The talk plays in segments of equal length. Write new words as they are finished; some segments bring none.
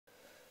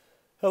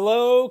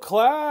Hello,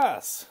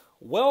 class!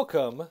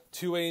 Welcome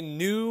to a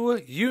new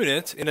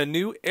unit in a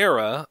new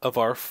era of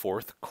our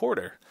fourth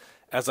quarter.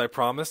 As I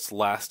promised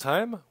last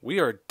time, we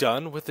are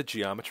done with the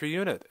geometry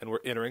unit and we're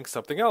entering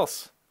something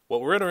else.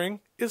 What we're entering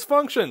is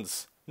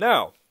functions.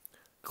 Now,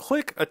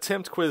 click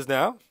Attempt Quiz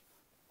Now.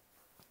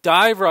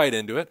 Dive right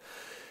into it.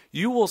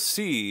 You will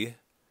see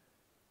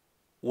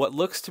what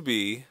looks to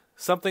be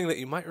something that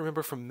you might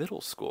remember from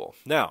middle school.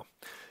 Now,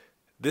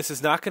 this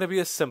is not going to be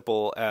as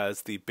simple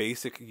as the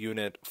basic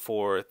unit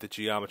for the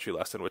geometry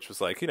lesson, which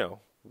was like,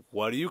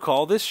 what do you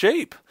call this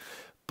shape?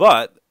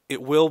 But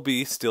it will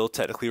be still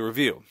technically a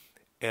review.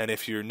 And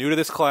if you're new to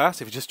this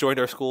class, if you just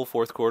joined our school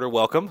fourth quarter,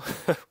 welcome.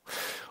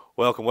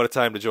 Welcome. What a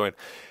time to join.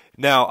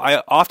 Now,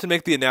 I often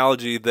make the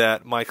analogy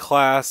that my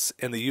class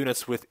and the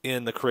units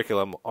within the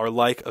curriculum are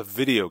like a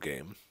video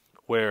game,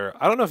 where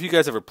I don't know if you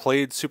guys ever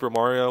played Super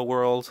Mario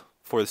World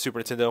for the Super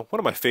Nintendo. One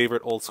of my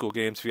favorite old school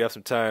games. If you have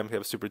some time, you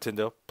have a Super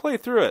Nintendo, play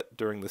through it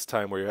during this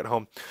time where you're at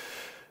home.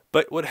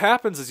 But what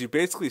happens is you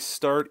basically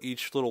start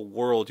each little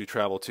world you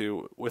travel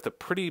to with a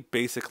pretty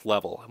basic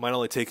level. It might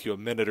only take you a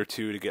minute or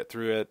two to get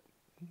through it.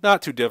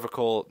 Not too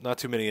difficult, not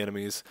too many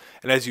enemies.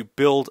 And as you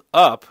build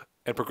up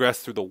and progress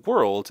through the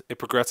world, it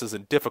progresses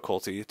in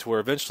difficulty to where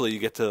eventually you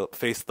get to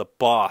face the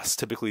boss,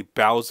 typically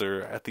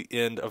Bowser, at the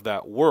end of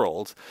that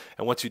world.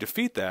 And once you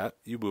defeat that,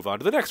 you move on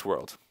to the next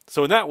world.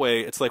 So in that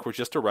way, it's like we're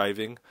just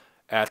arriving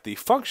at the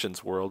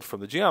functions world from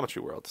the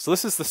geometry world. So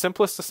this is the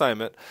simplest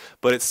assignment,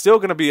 but it's still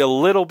going to be a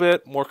little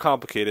bit more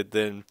complicated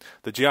than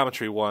the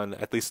geometry one,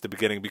 at least at the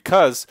beginning,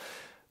 because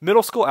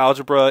middle school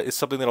algebra is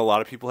something that a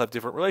lot of people have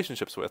different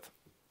relationships with.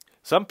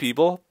 Some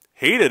people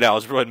hated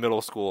algebra in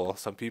middle school.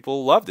 Some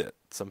people loved it.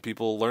 Some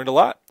people learned a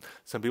lot.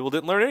 Some people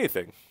didn't learn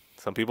anything.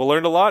 Some people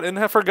learned a lot and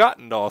have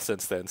forgotten it all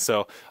since then.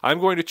 So I'm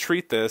going to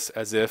treat this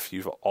as if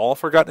you've all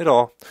forgotten it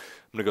all.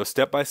 I'm going to go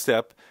step by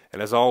step.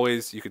 And as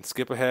always, you can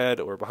skip ahead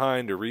or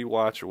behind or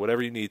rewatch or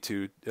whatever you need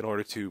to in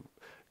order to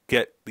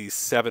get these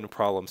 7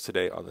 problems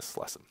today on this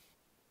lesson.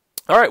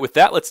 All right, with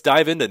that, let's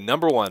dive into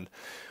number 1.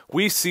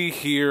 We see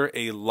here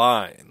a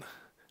line.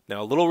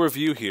 Now, a little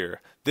review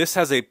here. This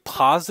has a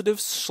positive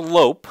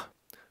slope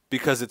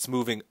because it's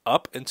moving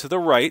up and to the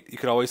right. You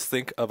can always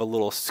think of a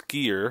little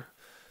skier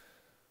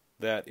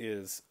that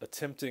is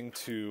attempting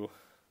to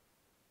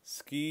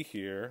ski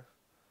here.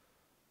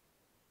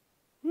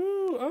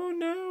 Woo, oh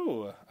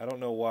no! I don't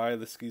know why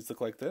the skis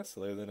look like this,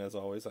 other than, as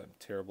always, I'm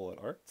terrible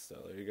at art, so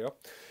there you go.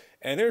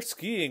 And they're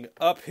skiing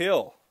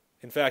uphill.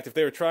 In fact, if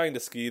they were trying to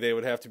ski, they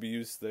would have to be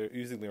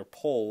using their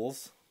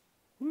poles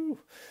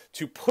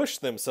to push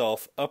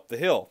themselves up the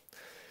hill.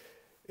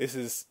 This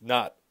is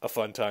not a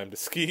fun time to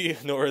ski,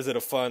 nor is it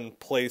a fun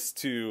place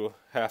to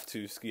have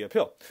to ski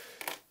uphill.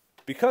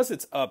 Because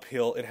it's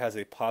uphill, it has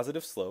a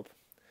positive slope.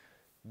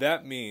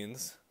 That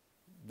means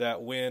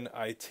that when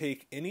I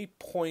take any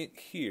point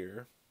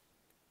here,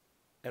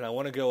 and I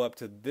want to go up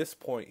to this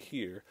point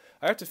here,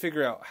 I have to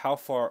figure out how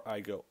far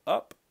I go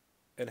up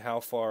and how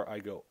far I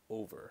go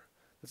over.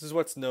 This is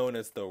what's known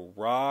as the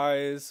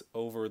rise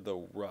over the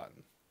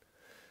run.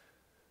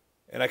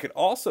 And I can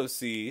also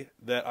see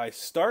that I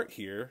start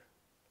here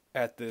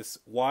at this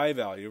y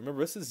value.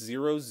 Remember, this is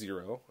 0,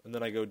 0, and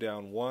then I go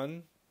down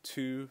 1,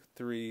 2,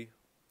 3,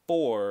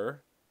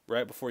 4.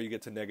 Right before you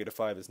get to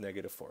 -5 is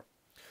 -4.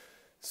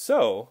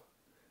 So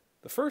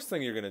the first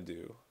thing you're going to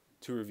do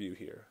to review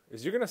here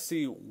is you're going to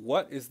see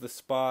what is the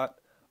spot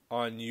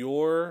on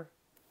your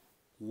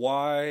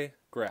y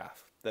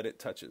graph that it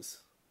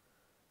touches.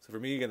 So for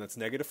me, again, that's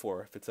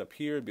 -4. If it's up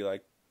here, it'd be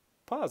like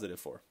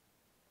 +4.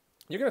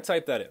 You're going to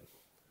type that in,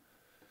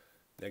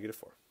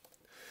 -4.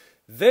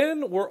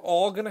 Then we're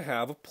all going to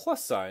have a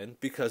plus sign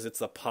because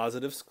it's a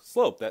positive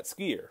slope, that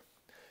skier.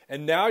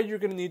 And now you're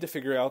going to need to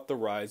figure out the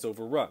rise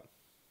over run.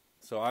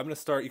 So I'm going to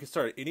start, you can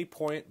start at any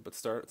point, but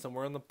start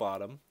somewhere on the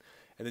bottom.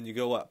 And then you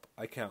go up.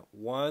 I count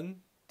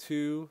 1,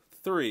 2,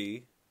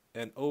 3,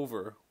 and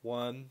over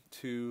 1,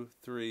 2,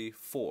 3,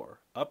 4.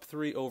 Up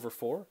 3 over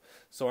 4.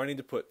 So I need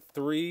to put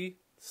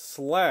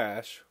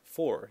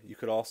 3/4. You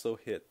could also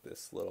hit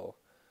this little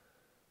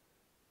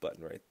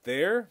button right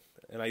there.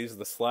 And I use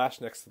the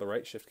slash next to the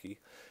right shift key.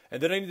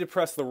 And then I need to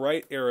press the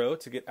right arrow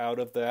to get out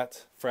of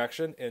that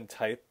fraction and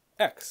type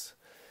x.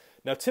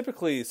 Now,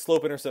 typically,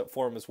 slope-intercept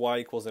form is y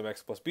equals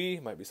mx plus b.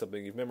 Might be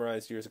something you've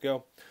memorized years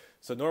ago.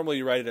 So normally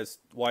you write it as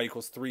y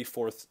equals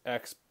 3/4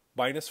 x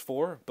minus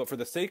 4. But for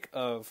the sake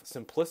of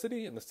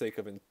simplicity and the sake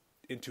of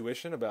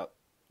intuition about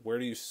where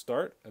do you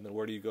start and then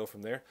where do you go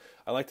from there,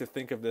 I like to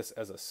think of this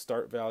as a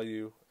start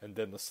value and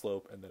then the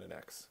slope and then an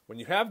x. When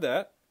you have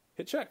that,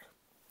 hit check.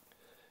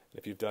 And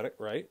if you've done it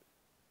right,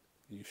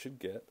 you should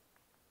get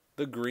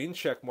the green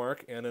check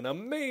mark and an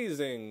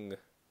amazing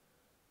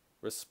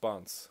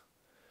response.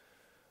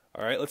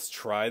 All right, let's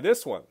try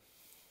this one.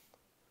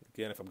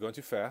 Again, if I'm going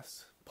too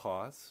fast,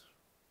 pause.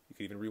 You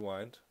can even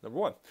rewind. Number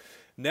 1.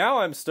 Now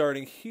I'm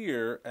starting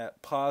here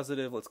at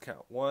positive, let's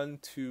count, 1,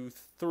 2,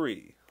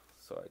 3.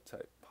 So I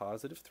type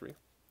 +3.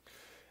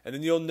 And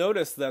then you'll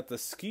notice that the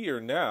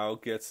skier now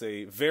gets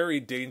a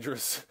very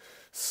dangerous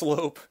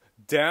slope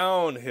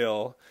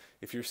downhill.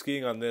 If you're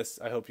skiing on this,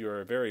 I hope you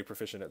are very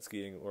proficient at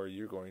skiing or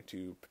you're going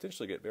to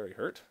potentially get very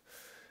hurt.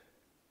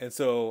 And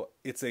so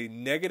it's a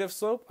negative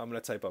slope. I'm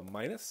going to type a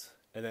minus.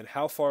 And then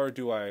how far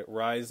do I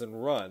rise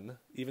and run,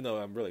 even though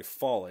I'm really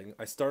falling?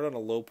 I start on a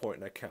low point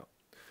and I count.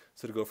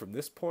 So to go from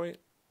this point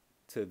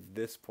to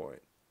this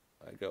point,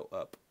 I go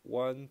up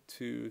 1,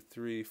 2,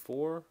 3,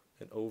 4,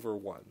 and over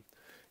 1.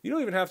 You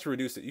don't even have to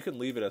reduce it. You can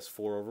leave it as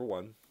 4 over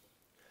 1.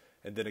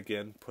 And then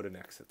again, put an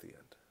X at the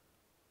end.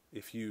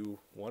 If you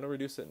want to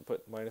reduce it and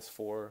put minus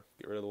 4,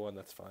 get rid of the 1,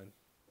 that's fine.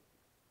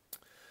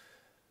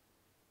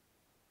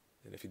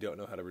 And if you don't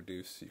know how to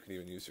reduce, you can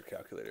even use your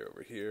calculator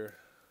over here.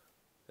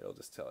 It'll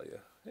just tell you,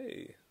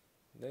 hey,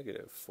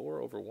 negative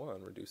 4 over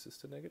 1 reduces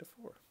to negative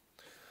 4.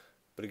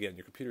 But again,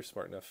 your computer's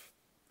smart enough.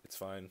 It's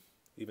fine.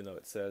 Even though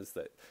it says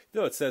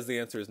the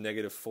answer is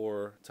negative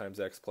 4 times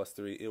x plus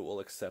 3, it will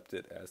accept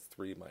it as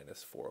 3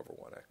 minus 4 over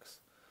 1x.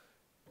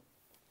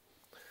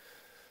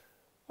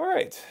 All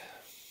right.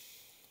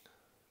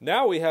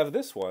 Now we have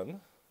this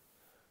one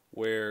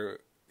where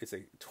it's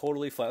a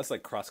totally flat, it's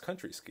like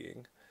cross-country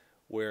skiing,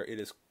 where it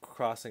is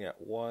crossing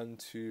at 1,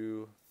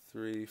 2,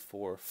 3,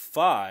 4,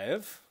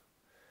 5.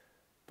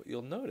 But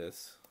you'll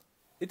notice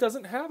it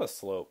doesn't have a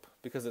slope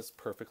because it's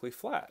perfectly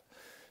flat.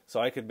 So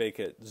I could make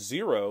it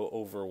 0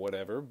 over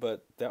whatever,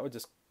 but that would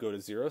just go to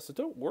 0. So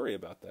don't worry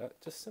about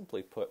that. Just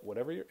simply put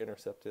whatever your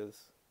intercept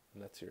is,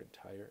 and that's your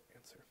entire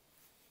answer.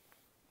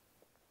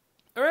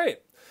 All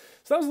right.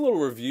 So that was a little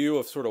review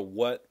of sort of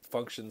what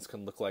functions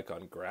can look like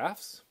on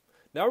graphs.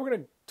 Now we're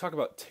going to talk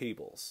about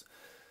tables.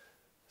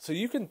 So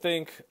you can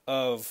think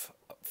of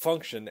a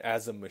function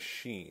as a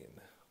machine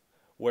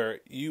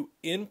where you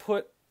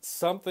input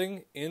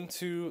something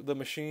into the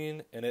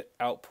machine and it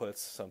outputs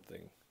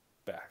something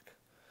back.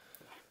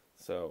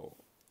 So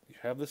you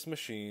have this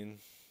machine,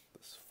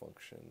 this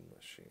function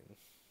machine.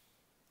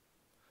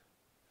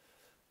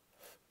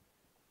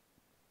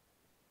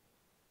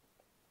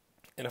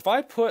 And if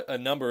I put a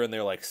number in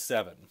there like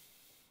 7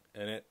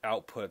 and it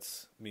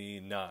outputs me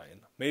 9,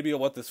 maybe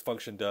what this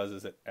function does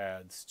is it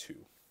adds 2.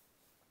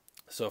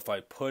 So if I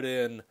put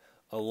in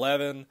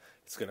 11,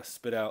 it's going to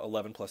spit out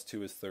 11 plus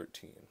 2 is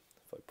 13.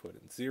 If I put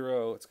in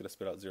 0, it's going to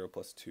spit out 0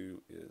 plus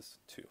 2 is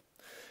 2.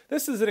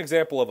 This is an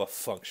example of a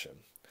function.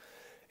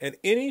 And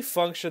any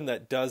function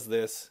that does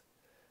this,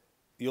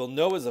 you'll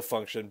know is a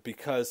function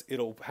because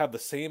it'll have the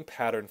same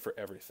pattern for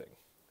everything.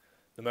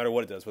 No matter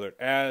what it does, whether it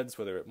adds,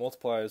 whether it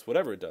multiplies,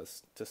 whatever it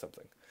does to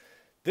something.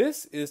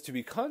 This is to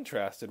be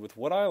contrasted with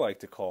what I like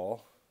to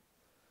call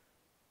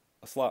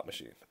a slot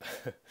machine.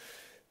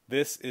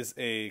 This is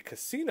a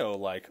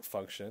casino-like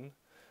function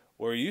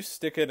where you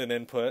stick in an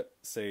input,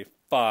 say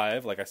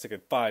 5, like I stick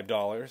in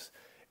 $5,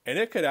 and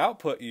it could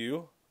output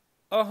you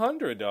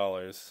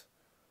 $100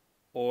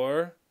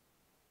 or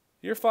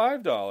your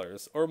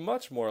 $5, or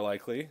much more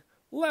likely,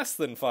 less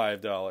than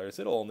 $5.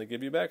 It'll only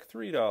give you back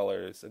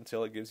 $3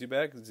 until it gives you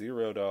back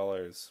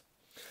 $0.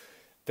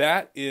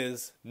 That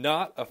is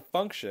not a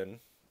function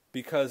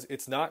because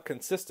it's not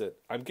consistent.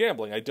 I'm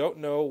gambling. I don't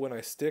know when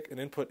I stick an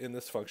input in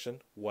this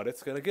function what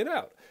it's going to get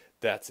out.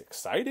 That's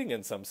exciting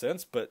in some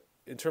sense, but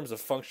in terms of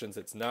functions,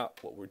 it's not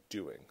what we're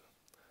doing.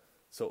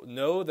 So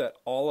know that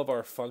all of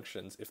our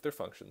functions, if they're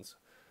functions,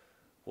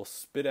 will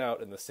spit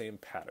out in the same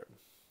pattern.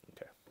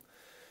 Okay.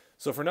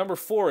 So for number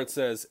 4, it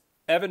says,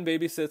 Evan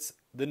babysits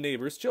the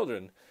neighbor's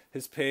children.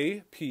 His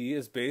pay, P,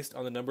 is based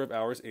on the number of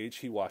hours H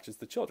he watches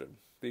the children.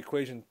 The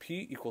equation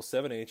P equals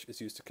 7H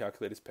is used to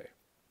calculate his pay.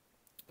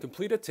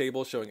 Complete a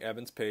table showing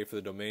Evan's pay for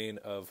the domain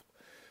of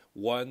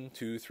 1,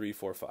 2, 3,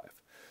 4, 5.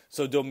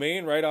 So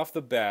domain right off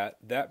the bat,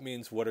 that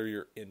means what are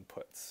your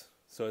inputs?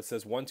 So it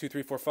says 1, 2,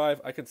 3, 4,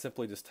 5. I can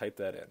simply just type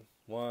that in.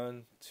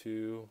 1,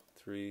 2,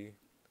 3,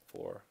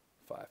 4,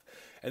 5.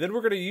 And then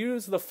we're going to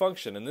use the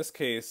function. In this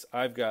case,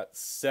 I've got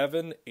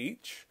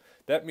 7H.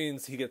 That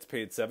means he gets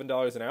paid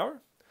 $7 an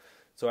hour.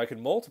 So I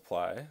can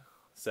multiply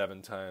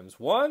 7 times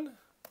 1,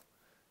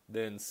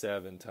 then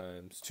 7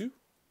 times 2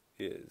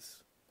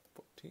 is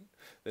 14.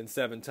 Then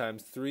 7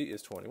 times 3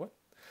 is 21.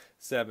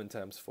 7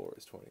 times 4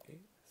 is 28.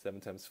 7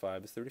 times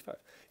 5 is 35.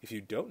 If you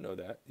don't know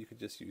that, you could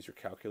just use your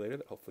calculator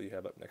that hopefully you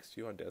have up next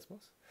to you on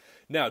Desmos.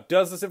 Now,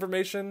 does this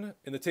information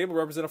in the table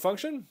represent a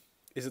function?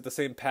 Is it the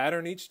same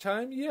pattern each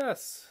time?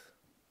 Yes.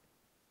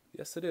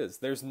 Yes, it is.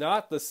 There's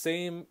not the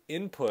same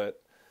input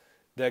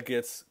that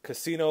gets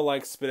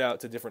casino-like spit out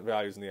to different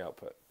values in the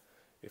output.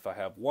 If I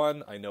have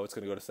 1, I know it's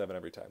going to go to 7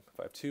 every time. If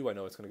I have 2, I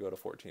know it's going to go to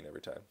 14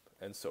 every time,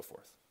 and so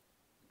forth.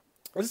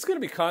 This is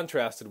going to be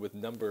contrasted with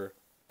number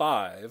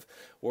 5,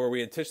 where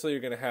we intentionally are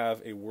going to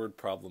have a word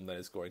problem that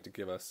is going to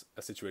give us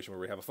a situation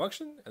where we have a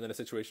function, and then a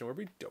situation where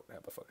we don't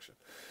have a function.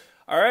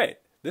 All right,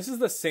 this is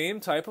the same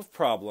type of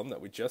problem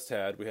that we just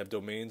had. We have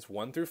domains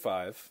 1 through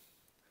 5.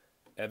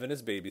 Evan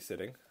is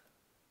babysitting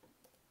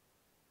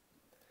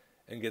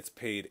and gets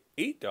paid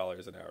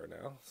 $8 an hour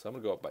now. So I'm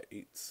going to go up by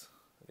 8s.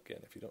 And again,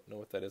 if you don't know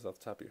what that is off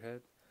the top of your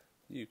head,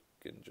 you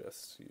can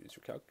just use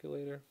your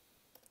calculator.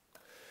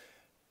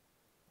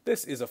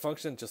 This is a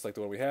function just like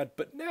the one we had,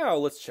 but now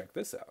let's check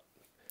this out.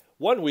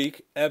 One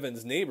week,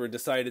 Evan's neighbor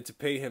decided to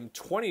pay him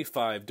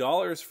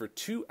 $25 for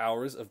 2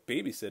 hours of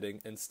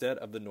babysitting instead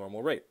of the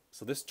normal rate.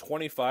 So this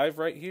 25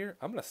 right here,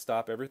 I'm going to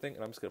stop everything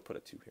and I'm just going to put a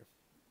 2 here.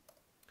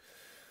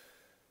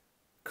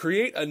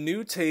 Create a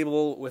new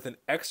table with an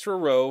extra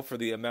row for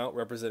the amount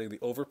representing the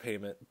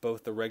overpayment.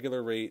 Both the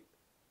regular rate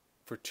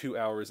for 2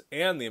 hours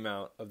and the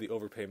amount of the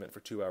overpayment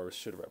for 2 hours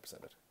should have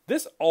represented.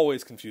 This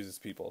always confuses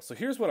people. So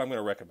here's what I'm going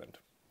to recommend.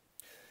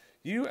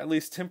 You, at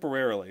least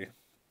temporarily,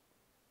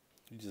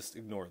 you just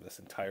ignore this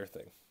entire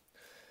thing.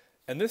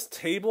 And this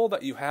table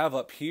that you have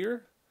up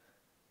here,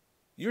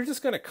 you're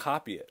just going to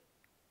copy it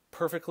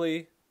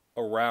perfectly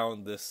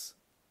around this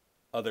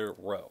other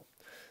row.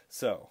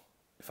 So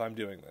if I'm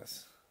doing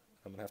this,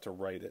 I'm going to have to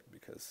write it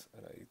because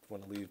I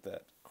want to leave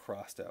that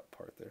crossed out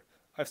part there.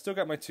 I've still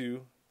got my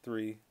 2,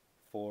 3,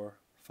 4,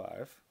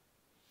 5.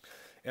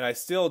 And I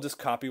still just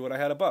copy what I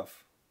had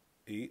above.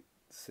 8,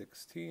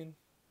 16,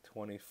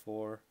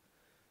 24,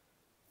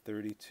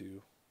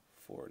 32,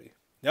 40.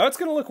 Now it's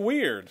going to look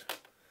weird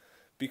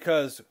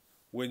because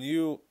when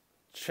you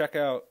check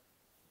out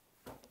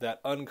that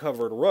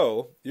uncovered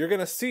row, you're going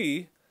to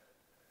see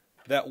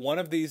that one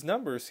of these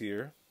numbers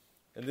here,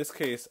 in this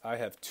case I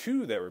have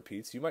 2 that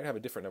repeats. You might have a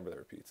different number that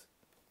repeats.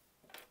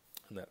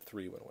 And that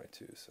 3 went away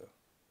too, so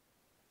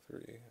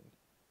 3 and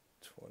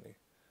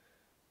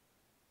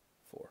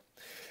 24.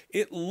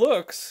 It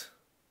looks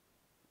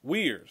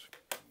weird.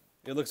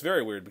 It looks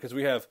very weird because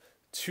we have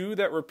 2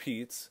 that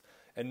repeats.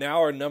 And now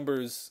our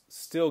numbers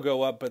still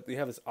go up, but we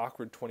have this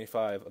awkward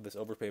 25 of this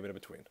overpayment in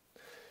between.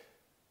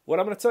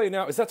 What I'm going to tell you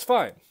now is that's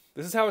fine.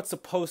 This is how it's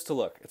supposed to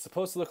look. It's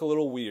supposed to look a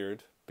little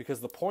weird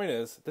because the point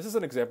is, this is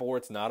an example where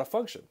it's not a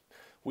function.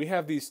 We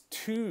have these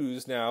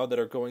 2's now that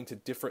are going to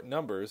different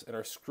numbers and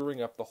are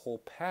screwing up the whole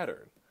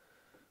pattern.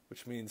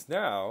 Which means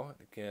now,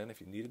 again,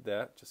 if you needed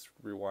that, just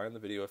rewind the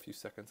video a few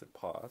seconds and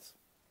pause.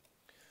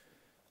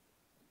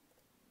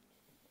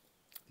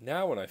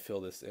 Now when I fill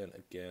this in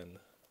again,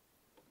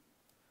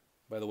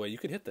 by the way, you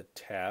could hit the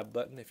tab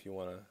button if you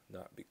want to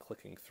not be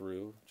clicking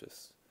through,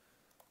 just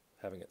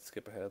having it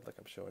skip ahead like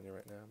I'm showing you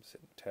right now. I'm just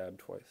hitting tab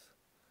twice.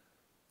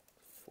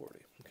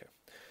 40. Okay.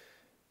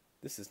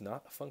 This is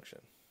not a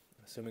function.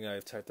 Assuming I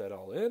have typed that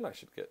all in, I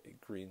should get a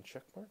green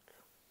check mark.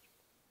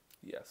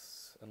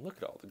 Yes. And look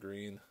at all the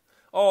green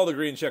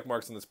check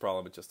marks in this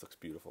problem. It just looks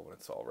beautiful when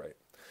it's all right.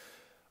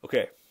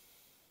 Okay.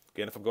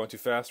 Again, if I'm going too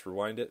fast,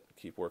 rewind it.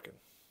 Keep working.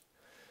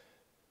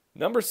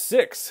 Number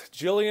 6,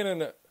 Jillian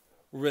and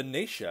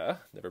Renisha,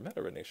 never met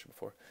a Renisha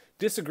before,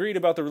 disagreed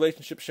about the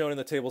relationship shown in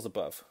the tables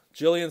above.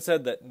 Jillian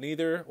said that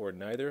neither, or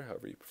neither,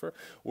 however you prefer,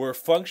 were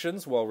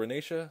functions, while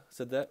Renisha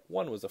said that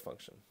one was a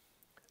function.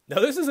 Now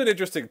this is an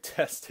interesting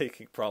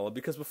test-taking problem,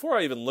 because before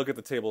I even look at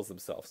the tables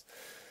themselves,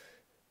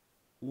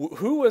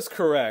 who was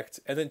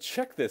correct, and then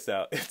check this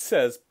out. It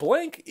says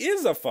blank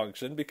is a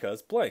function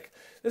because blank.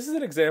 This is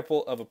an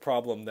example of a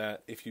problem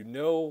that if you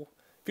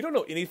don't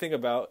know anything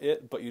about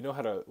it, but you know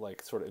how to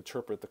sort of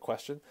interpret the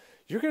question,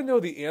 you're going to know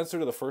the answer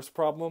to the first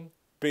problem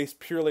based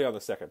purely on the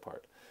second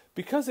part.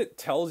 Because it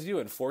tells you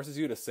and forces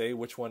you to say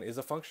which one is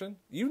a function,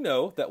 you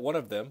know that one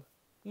of them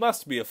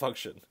must be a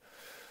function.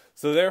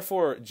 So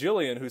therefore,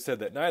 Jillian, who said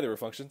that neither were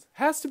functions,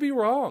 has to be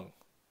wrong.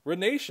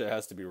 Renisha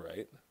has to be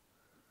right.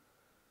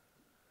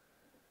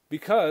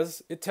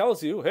 Because it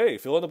tells you, hey,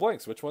 fill in the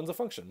blanks, which one's a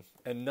function?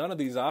 And none of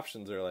these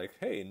options are like,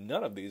 hey,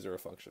 none of these are a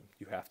function.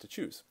 You have to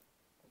choose.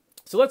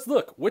 So let's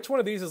look. Which one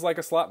of these is like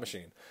a slot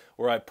machine,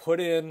 where I put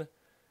in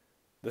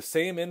the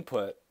same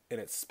input and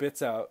it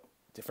spits out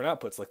different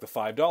outputs, like the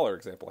 $5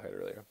 example I had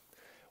earlier?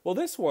 Well,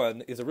 this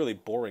one is a really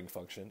boring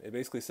function. It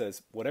basically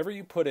says, whatever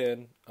you put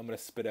in, I'm going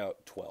to spit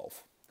out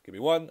 12. Give me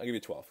 1, I give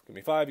you 12. Give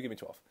me 5, you give me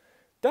 12.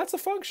 That's a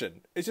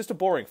function. It's just a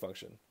boring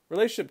function.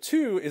 Relationship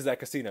 2 is that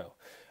casino.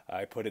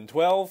 I put in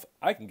 12,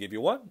 I can give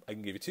you 1, I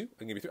can give you 2, I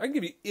can give you 3, I can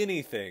give you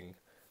anything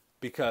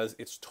because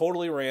it's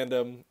totally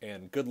random,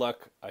 and good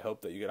luck. I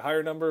hope that you get a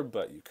higher number,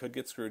 but you could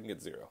get screwed and get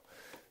 0.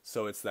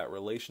 So it's that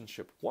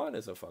relationship 1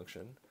 is a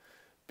function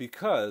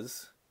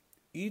because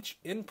each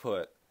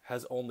input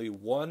has only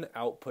one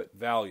output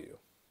value.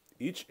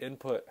 Each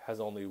input has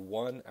only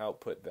one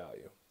output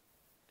value.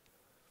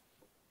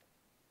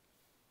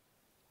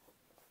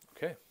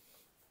 Okay.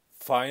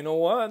 Final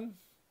one,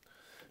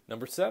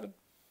 number 7.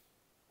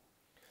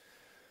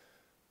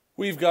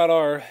 We've got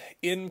our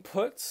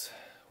inputs.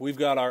 We've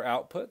got our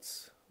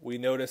outputs. We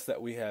notice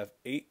that we have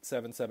 8,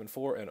 7, 7,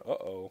 4, and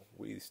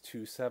these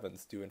 2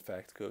 7s do in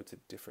fact go to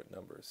different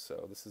numbers.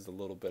 So this is a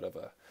little bit of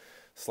a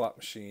slot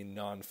machine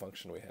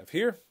non-function we have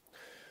here,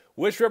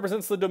 which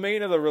represents the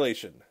domain of the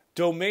relation.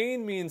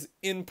 Domain means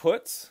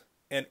inputs,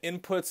 and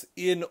inputs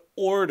in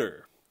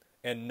order,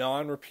 and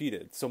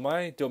non-repeated. So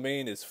my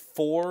domain is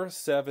 4,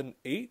 7,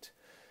 8,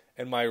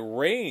 and my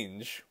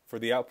range for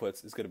the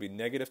outputs is going to be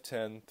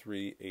 -10,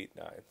 3, 8,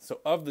 9.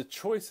 So of the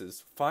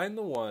choices, find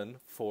the one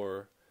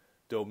for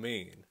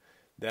domain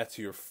that's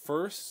your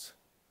first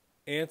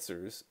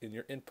answers in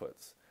your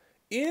inputs,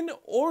 in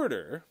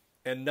order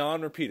and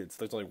non-repeated. So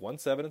there's only one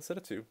 7 instead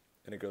of 2,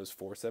 and it goes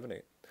 4, 7,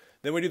 8.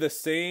 Then we do the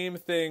same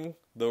thing.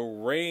 The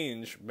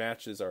range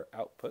matches our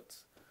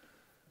outputs.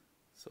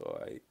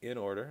 So in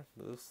order,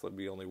 this will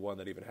be only one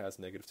that even has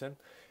 -10.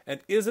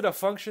 And is it a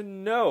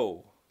function?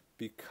 No,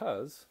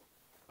 because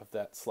of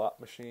that slot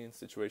machine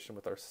situation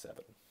with our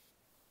 7.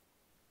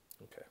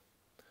 Okay.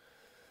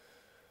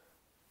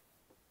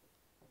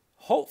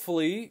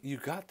 Hopefully you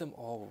got them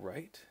all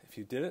right. If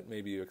you didn't,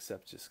 maybe you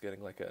accept just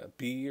getting like a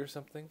B or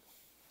something.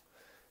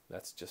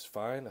 That's just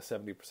fine. A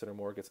 70% or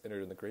more gets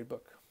entered in the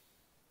gradebook.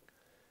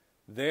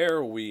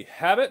 There we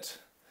have it.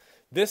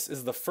 This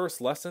is the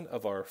first lesson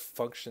of our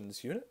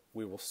functions unit.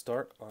 We will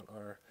start on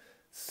our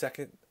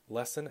second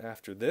lesson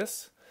after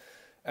this.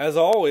 As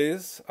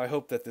always, I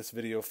hope that this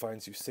video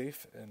finds you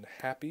safe and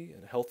happy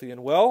and healthy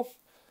and well.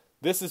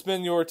 This has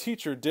been your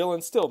teacher,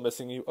 Dylan, still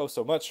missing you oh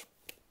so much,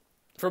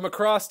 from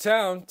across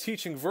town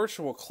teaching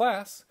virtual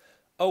class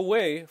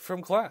away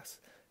from class.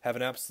 Have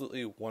an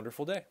absolutely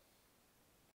wonderful day.